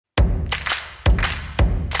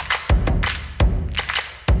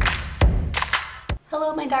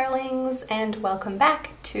Hello my darlings and welcome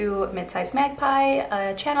back to Midsize Magpie,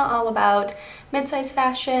 a channel all about mid-size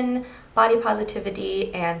fashion, body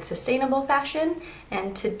positivity, and sustainable fashion.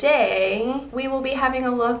 And today we will be having a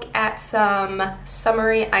look at some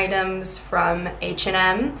summery items from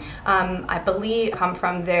H&M. I believe come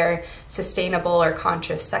from their sustainable or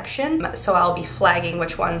conscious section, so I'll be flagging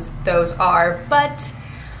which ones those are, but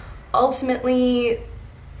ultimately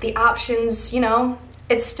the options,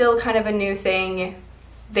 it's still kind of a new thing.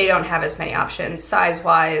 They don't have as many options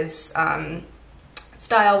size-wise,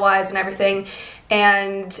 style-wise, and everything.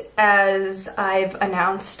 And as I've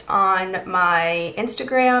announced on my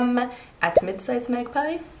Instagram at Midsize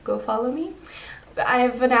Magpie, go follow me,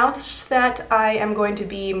 I've announced that I am going to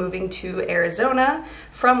be moving to Arizona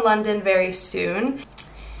from London very soon.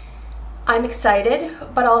 I'm excited,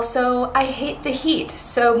 but also I hate the heat.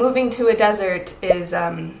 So moving to a desert is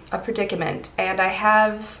a predicament, and I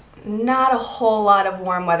have not a whole lot of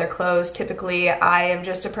warm weather clothes. Typically, I am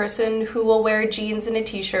just a person who will wear jeans and a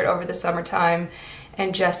t-shirt over the summertime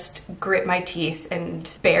and just grit my teeth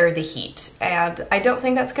and bear the heat. And I don't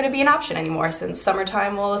think that's going to be an option anymore, since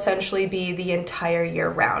summertime will essentially be the entire year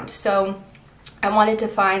round. So I wanted to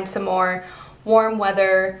find some more warm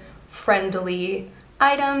weather friendly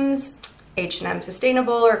items. H&M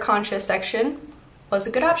sustainable or conscious section was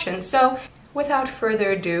a good option. So without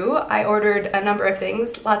further ado, I ordered a number of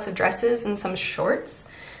things, lots of dresses and some shorts.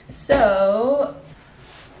 So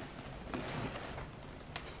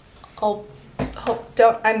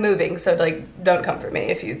I'm moving, so don't come for me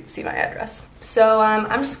if you see my address. So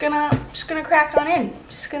I'm just gonna crack on in.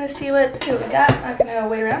 Just gonna see what we got. Not gonna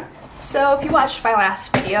wait around. So if you watched my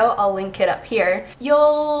last video, I'll link it up here.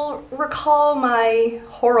 You'll recall my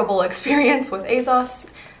horrible experience with ASOS.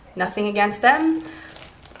 Nothing against them.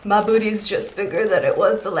 My booty's just bigger than it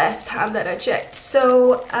was the last time that I checked.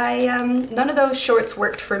 So none of those shorts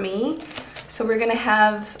worked for me. So we're gonna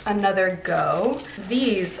have another go.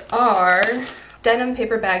 These are denim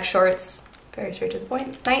paper bag shorts, very straight to the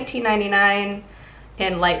point. $19.99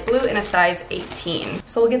 in light blue in a size 18.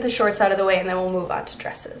 So we'll get the shorts out of the way and then we'll move on to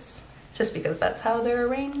dresses, just because that's how they're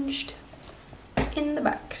arranged in the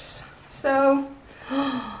box. So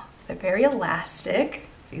they're very elastic.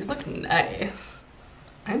 These look nice.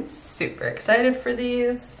 I'm super excited for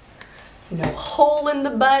these. No hole in the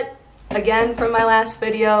butt. Again, from my last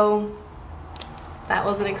video, that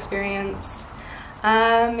was an experience.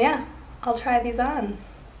 Yeah, I'll try these on.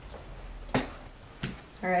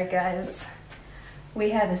 All right, guys,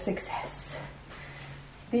 we have a success.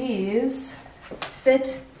 These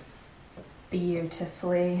fit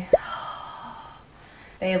beautifully.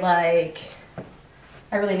 They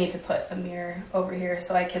I really need to put a mirror over here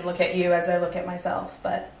so I can look at you as I look at myself,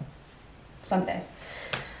 but someday.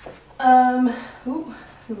 Ooh,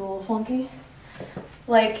 this is a little funky.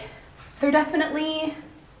 They're definitely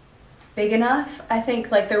big enough. I think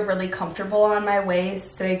they're really comfortable on my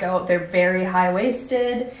waist. They're very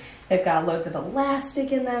high-waisted. They've got loads of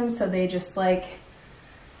elastic in them, so they just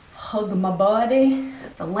hug my body.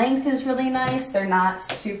 The length is really nice. They're not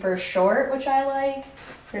super short, which I like.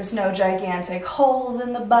 There's no gigantic holes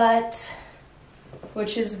in the butt,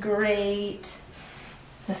 which is great.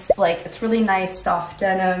 This it's really nice soft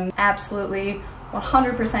denim. Absolutely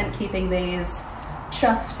 100% keeping these.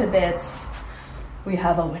 Chuffed to bits. We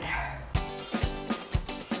have a winner.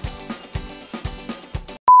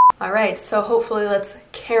 All right, so hopefully let's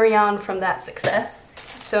carry on from that success.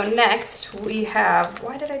 So next we have,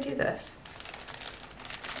 why did I do this?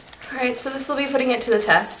 All right, so this will be putting it to the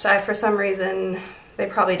test. For some reason, they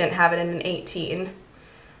probably didn't have it in an 18.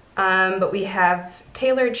 But we have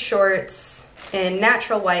tailored shorts in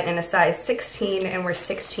natural white in a size 16, and we're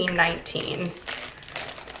 16.19.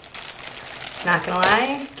 Not gonna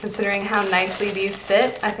lie, considering how nicely these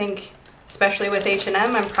fit, I think, especially with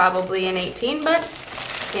H&M, I'm probably an 18, but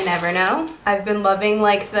you never know. I've been loving the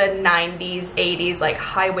 90s, 80s,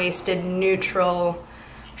 high-waisted neutral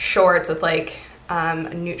shorts with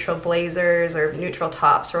neutral blazers or neutral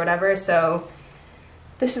tops or whatever, so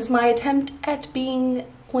this is my attempt at being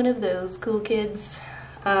one of those cool kids.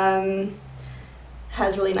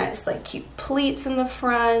 Has really nice cute pleats in the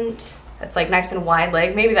front. It's nice and wide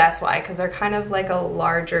leg. Maybe that's why, because they're kind of a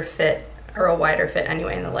larger fit or a wider fit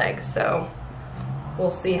anyway in the legs. So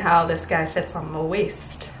we'll see how this guy fits on the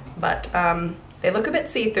waist. But they look a bit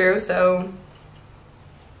see-through, so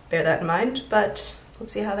bear that in mind. But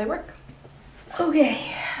let's see how they work.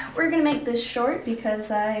 Okay, we're gonna make this short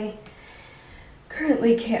because I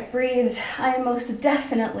currently can't breathe. I am most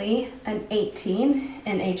definitely an 18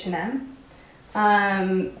 in H&M.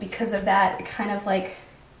 Because of that, it kind of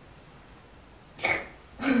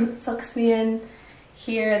sucks me in.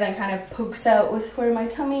 here, then kind of pokes out with where my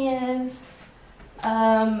tummy is.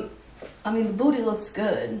 I mean, the booty looks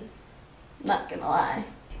good, not gonna lie.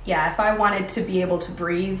 Yeah, if I wanted to be able to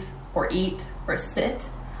breathe or eat or sit,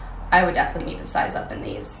 I would definitely need to size up in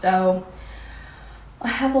these. So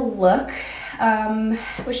I'll have a look,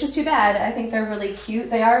 which is too bad. I think they're really cute.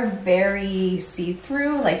 They are very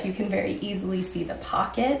see-through, like you can very easily see the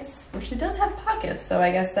pockets, which it does have pockets, so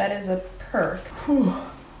I guess that is a perk. Whew.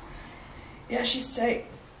 Yeah, she's tight.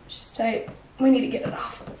 She's tight. We need to get it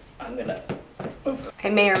off. I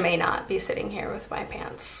may or may not be sitting here with my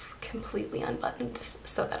pants completely unbuttoned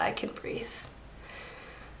so that I can breathe.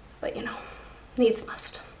 But you know, needs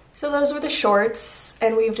must. So those were the shorts,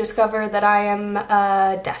 and we've discovered that I am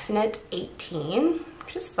a definite 18,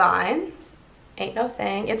 which is fine. Ain't no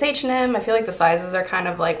thing. It's H&M. I feel like the sizes are kind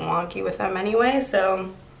of like wonky with them anyway,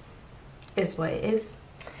 so is what it is.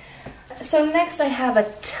 So next I have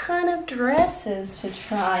a ton of dresses to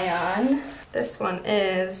try on. This one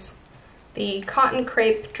is the cotton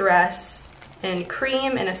crepe dress in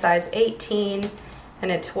cream in a size 18,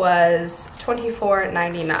 and it was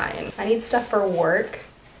 $24.99. I need stuff for work,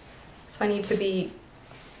 so I need to be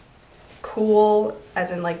cool,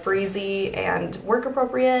 as in like breezy and work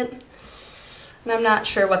appropriate. And I'm not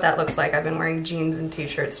sure what that looks like. I've been wearing jeans and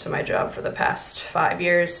t-shirts to my job for the past 5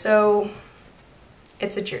 years, so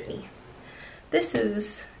it's a journey. This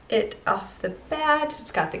is it off the bat.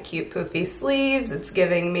 It's got the cute poofy sleeves. It's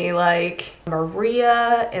giving me like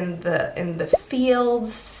Maria in the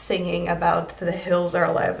fields singing about the hills are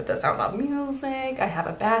alive with the sound of music. I have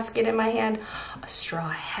a basket in my hand, a straw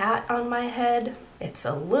hat on my head. It's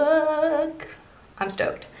a look. I'm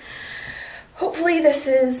stoked. Hopefully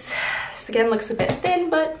this again looks a bit thin,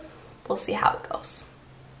 but we'll see how it goes.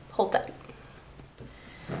 Hold tight.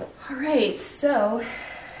 All right, so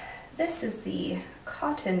this is the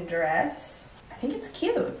cotton dress. I think it's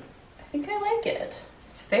cute. I think I like it.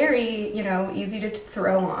 It's very, you know, easy to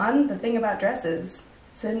throw on. The thing about dresses,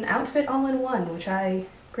 it's an outfit all in one, which I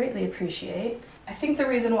greatly appreciate. I think the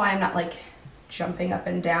reason why I'm not like jumping up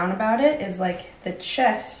and down about it is like the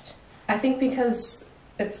chest. I think because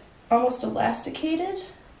it's almost elasticated,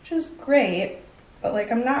 which is great, but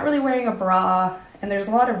like I'm not really wearing a bra and there's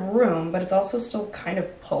a lot of room, but it's also still kind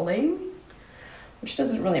of pulling, which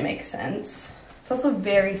doesn't really make sense. It's also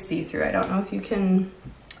very see-through. I don't know if you can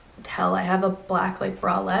tell I have a black like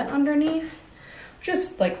bralette underneath, which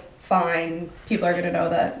is like fine. People are gonna know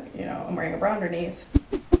that, you know, I'm wearing a bra underneath.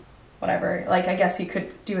 Whatever. Like, I guess you could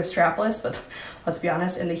do a strapless, but let's be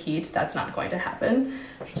honest, in the heat, that's not going to happen.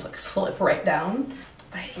 Just like slip right down.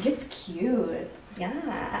 But I think it's cute.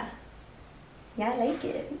 Yeah. Yeah, I like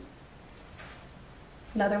it.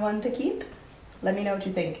 Another one to keep? Let me know what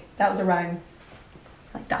you think. That was a rhyme.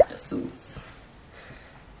 Like Dr. Seuss.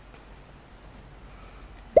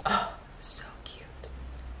 Oh, so cute.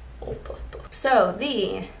 Oh, puff, puff. So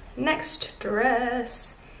the next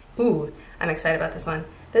dress. Ooh, I'm excited about this one.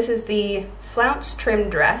 This is the flounce trim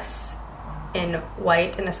dress in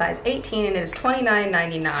white in a size 18, and it is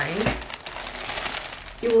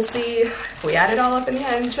 $29.99. You will see, if we add it all up in the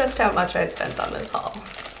end, just how much I spent on this haul.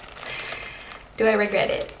 Do I regret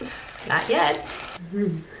it? Not yet.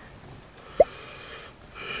 Look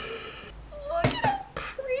at how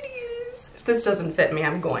pretty it is. If this doesn't fit me,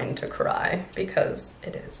 I'm going to cry because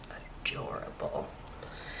it is adorable.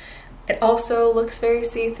 It also looks very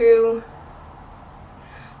see-through.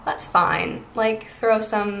 That's fine. Like, throw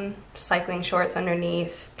some cycling shorts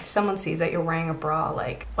underneath. If someone sees that you're wearing a bra,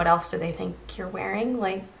 like, what else do they think you're wearing?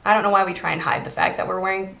 Like, I don't know why we try and hide the fact that we're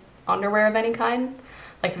wearing underwear of any kind.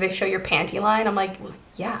 Like, if they show your panty line, I'm like, well,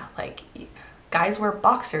 yeah, like, guys wear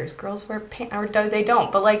boxers, girls wear pants, or they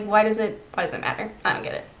don't. But like, why does it matter? I don't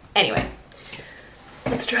get it. Anyway,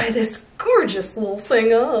 let's try this gorgeous little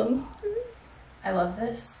thing on. I love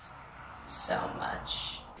this so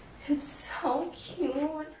much. It's so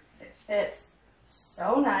cute. It fits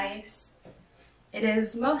so nice. It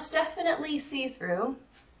is most definitely see-through.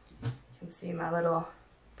 You can see my little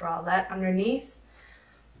bralette underneath,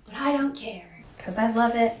 but I don't care because I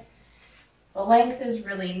love it. The length is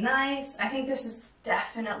really nice. I think this is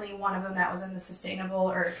definitely one of them that was in the sustainable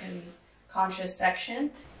or conscious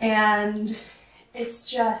section. And it's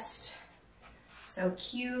just so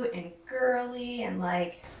cute and girly and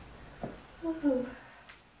like, ooh.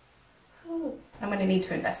 I'm gonna need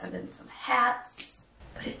to invest in some hats,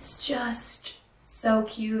 but it's just so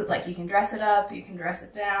cute. Like, you can dress it up, you can dress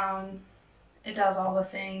it down. It does all the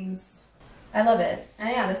things. I love it. And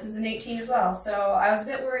yeah, this is an 18 as well. So I was a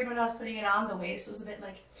bit worried when I was putting it on. The waist was a bit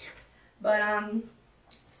like, but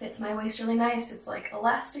fits my waist really nice. It's like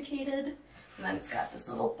elasticated, And then it's got this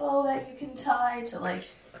little bow that you can tie to like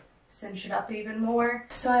cinch it up even more.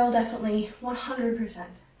 So I will definitely 100%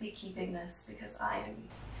 be keeping this because I am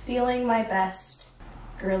feeling my best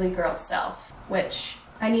girly girl self, which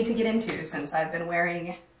I need to get into since I've been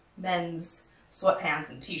wearing men's sweatpants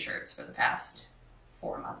and t-shirts for the past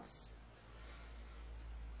 4 months.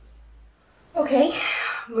 Okay,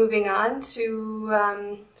 moving on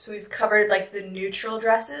to, so we've covered like the neutral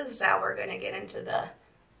dresses. Now we're gonna get into the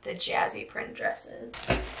jazzy print dresses.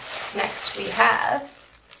 Next we have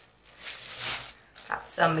got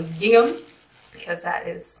some gingham because that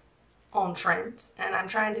is on trend and I'm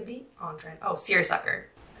trying to be on trend. Oh, seersucker.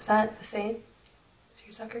 Is that the same?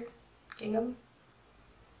 Seersucker? Gingham?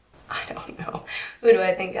 I don't know. Who do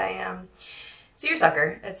I think I am?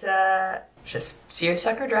 Seersucker. It's a just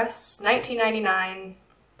seersucker dress, $19.99,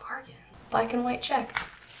 bargain. Black and white checked.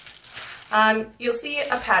 You'll see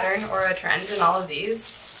a pattern or a trend in all of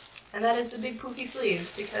these, and that is the big poofy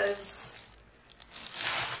sleeves because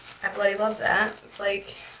I bloody love that. It's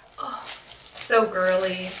like, oh, so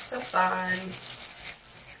girly, so fun,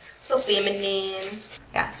 so feminine.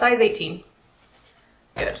 Yeah, size 18.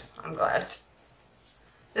 Good, I'm glad.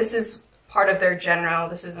 This is part of their general,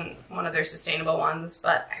 this isn't one of their sustainable ones,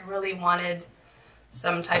 but I really wanted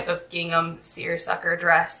some type of gingham seersucker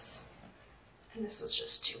dress. And this was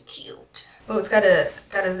just too cute. Oh, it's got a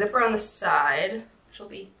zipper on the side, which will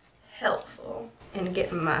be helpful in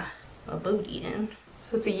getting my booty in.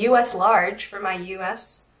 So it's a US large for my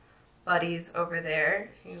US buddies over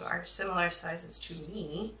there, who are similar sizes to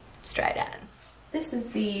me. Let's try it on. This is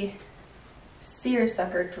the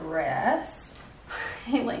seersucker dress.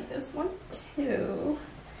 I like this one too.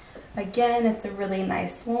 Again, it's a really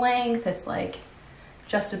nice length. It's like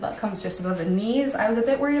comes just above the knees. I was a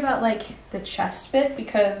bit worried about like the chest bit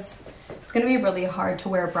because it's gonna be really hard to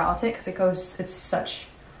wear a bra with it because it's such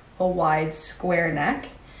a wide square neck.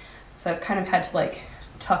 So I've kind of had to like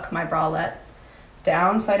tuck my bralette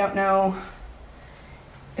down. So I don't know,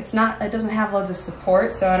 it doesn't have loads of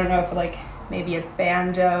support. So I don't know if like maybe a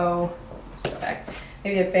bandeau,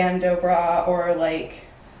 maybe a bandeau bra, or like,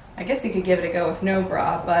 I guess you could give it a go with no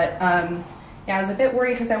bra, but yeah, I was a bit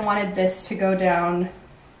worried because I wanted this to go down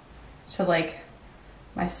to like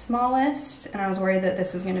my smallest, and I was worried that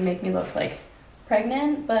this was gonna make me look like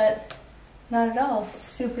pregnant, but not at all. It's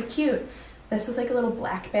super cute. This is like a little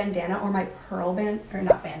black bandana, or my pearl band, or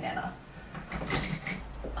not bandana.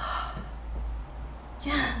 Oh,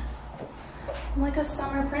 yes, I'm like a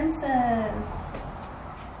summer princess.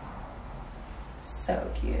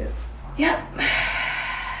 So cute. Yep.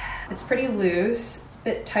 It's pretty loose. It's a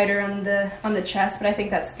bit tighter on the chest, but I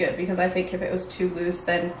think that's good because I think if it was too loose,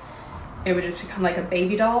 then it would just become like a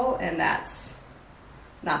baby doll, and that's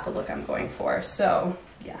not the look I'm going for. So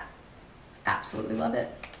yeah, absolutely love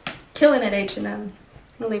it. Killing it, H&M. I'm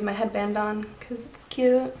gonna leave my headband on because it's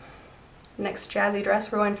cute. Next jazzy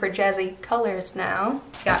dress, we're going for jazzy colors now.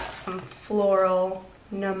 Got some floral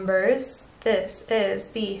numbers. This is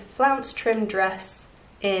the flounce trim dress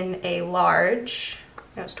in a large.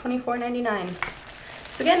 It was $24.99.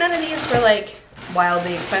 So again, none of these were like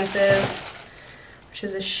wildly expensive, which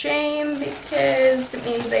is a shame because it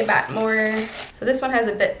means they bat more. So this one has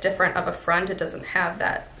a bit different of a front. It doesn't have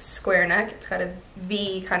that square neck. It's got a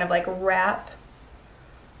V kind of like wrap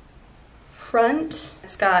front.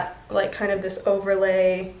 It's got like kind of this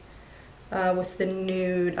overlay with the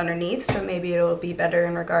nude underneath, so maybe it'll be better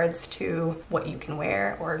in regards to what you can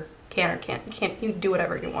wear or can or can't. You do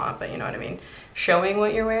whatever you want, but you know what I mean. Showing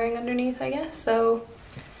what you're wearing underneath, I guess. So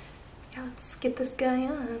yeah, let's get this guy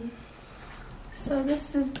on. So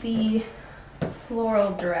this is the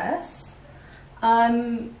floral dress.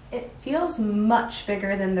 It feels much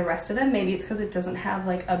bigger than the rest of them. Maybe it's because it doesn't have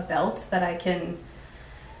like a belt that I can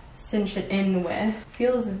cinch it in with.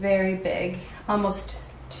 Feels very big, almost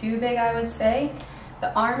too big, I would say.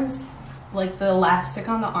 The arms, like the elastic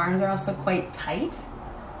on the arms, are also quite tight,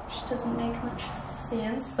 which doesn't make much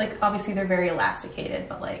sense. Like obviously they're very elasticated,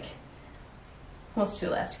 but like almost too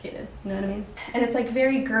elasticated, you know what I mean? And it's like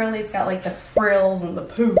very girly. It's got like the frills and the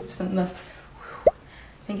poops and the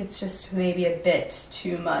I think it's just maybe a bit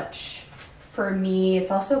too much for me.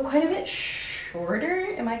 It's also quite a bit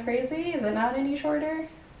shorter. Am I crazy? Is it not any shorter?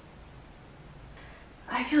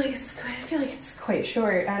 I feel like it's quite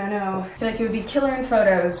short. I don't know. I feel like it would be killer in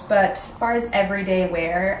photos, but as far as everyday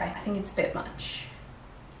wear, I think it's a bit much,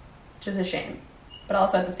 which is a shame. But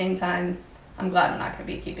also at the same time, I'm glad I'm not going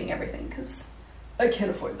to be keeping everything because I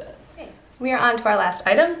can't afford that. Okay. We are on to our last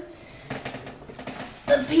item,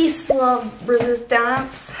 the piece of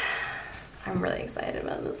resistance. I'm really excited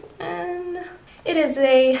about this one. It is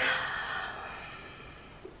a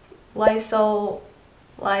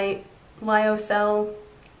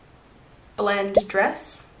Lyocell-blend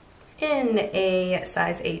dress in a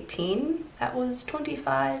size 18. That was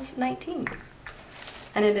 $25.19.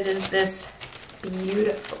 And it is this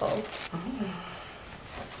beautiful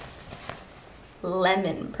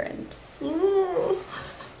lemon print.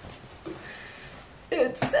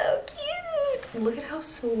 It's so cute. Look at how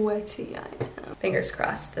sweaty I am. Fingers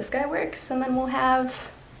crossed this guy works, and then we'll have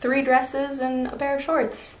 3 dresses and a pair of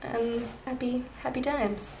shorts, and happy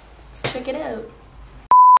times. Let's check it out.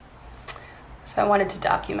 So I wanted to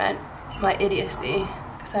document my idiocy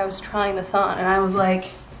because I was trying this on and I was like,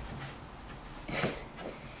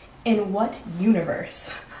 in what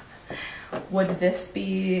universe would this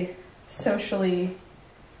be socially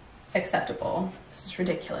acceptable? This is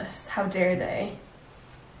ridiculous. How dare they?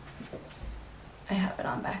 I have it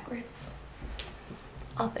on backwards.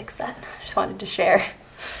 I'll fix that. Just wanted to share.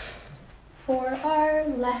 For our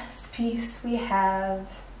last piece, we have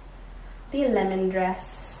the lemon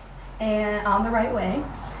dress and on the right way.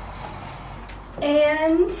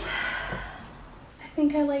 And I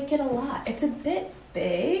think I like it a lot. It's a bit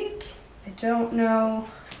big. I don't know,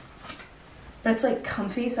 but it's like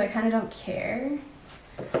comfy, so I kind of don't care.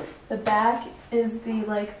 The back is the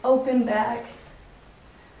like open back.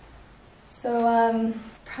 So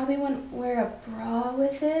probably wouldn't wear a bra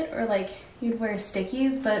with it, or like you'd wear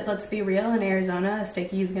stickies, but let's be real, in Arizona, a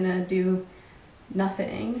sticky is gonna do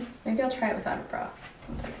nothing. Maybe I'll try it without a bra.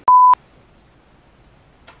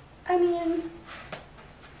 I mean,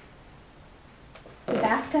 the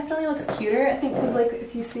back definitely looks cuter, I think, because like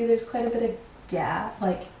if you see there's quite a bit of gap,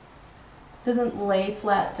 like doesn't lay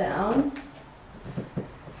flat down.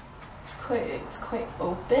 It's quite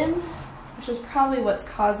open, which is probably what's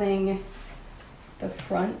causing the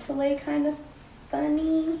front to lay kind of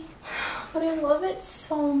funny. But I love it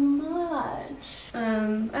so much. I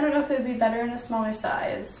don't know if it would be better in a smaller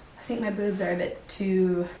size. I think my boobs are a bit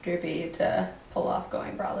too droopy to pull off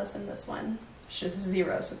going braless in this one. There's just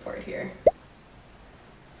zero support here.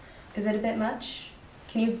 Is it a bit much?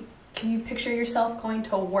 Can you picture yourself going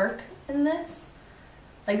to work in this?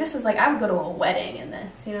 Like, this is like, I would go to a wedding in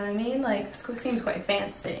this, you know what I mean? Like, this seems quite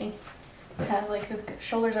fancy. Yeah, like the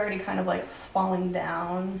shoulders already kind of like falling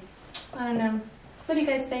down. I don't know. What do you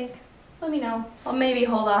guys think? Let me know. I'll maybe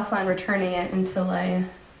hold off on returning it until I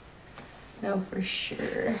know for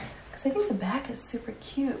sure. Because I think the back is super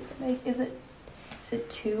cute. Like, is it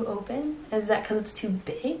too open? Is that because it's too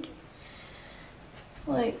big?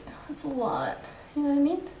 Like, that's a lot. You know what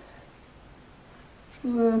I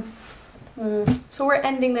mean? So we're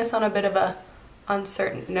ending this on a bit of a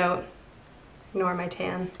uncertain note. Ignore my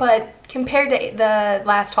tan. But compared to the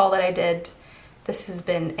last haul that I did, this has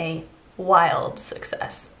been a wild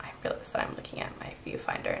success. I realize that I'm looking at my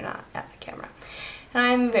viewfinder, not at the camera. And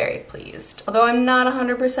I'm very pleased. Although I'm not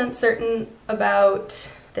 100% certain about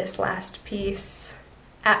this last piece.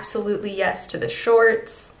 Absolutely yes to the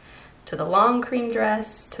shorts, to the long cream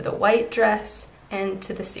dress, to the white dress, and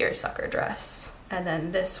to the seersucker dress. And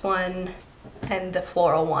then this one and the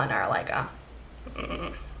floral one are like a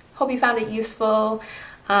Hope you found it useful.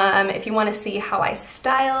 If you want to see how I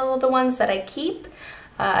style the ones that I keep,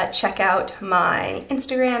 check out my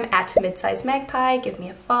Instagram at Midsize Magpie. Give me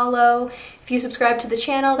a follow. If you subscribe to the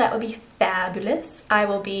channel, that would be fabulous. I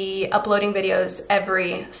will be uploading videos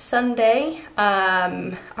every Sunday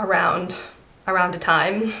around a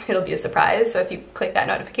time. It'll be a surprise, so if you click that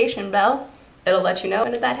notification bell, it'll let you know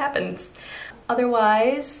when that happens.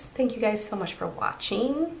 Otherwise, thank you guys so much for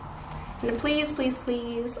watching. And please, please,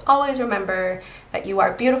 please, always remember that you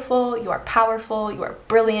are beautiful, you are powerful, you are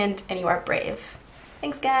brilliant, and you are brave.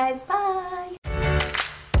 Thanks, guys. Bye.